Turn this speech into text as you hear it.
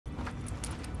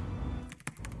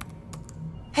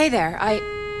Hey there,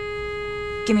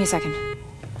 Give me a second.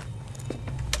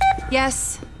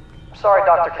 Yes? Sorry,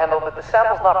 Dr. Kendall, but the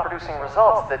sample's not producing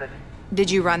results that...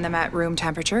 Did you run them at room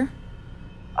temperature?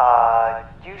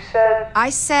 You said...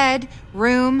 I said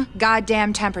room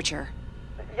goddamn temperature.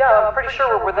 Yeah, I'm pretty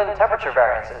sure we're within temperature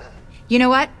variances. You know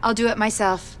what? I'll do it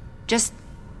myself. Just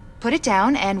put it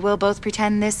down and we'll both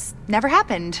pretend this never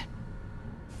happened.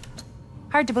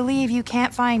 Hard to believe you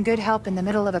can't find good help in the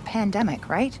middle of a pandemic,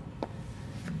 right?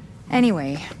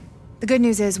 Anyway, the good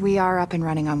news is we are up and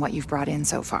running on what you've brought in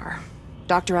so far.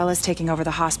 Dr. Ellis taking over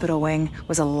the hospital wing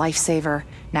was a lifesaver.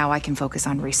 Now I can focus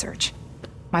on research.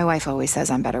 My wife always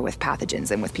says I'm better with pathogens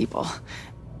than with people.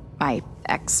 My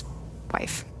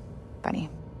ex-wife. Funny.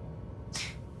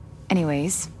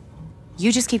 Anyways,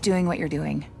 you just keep doing what you're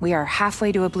doing. We are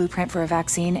halfway to a blueprint for a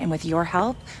vaccine, and with your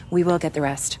help, we will get the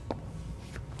rest.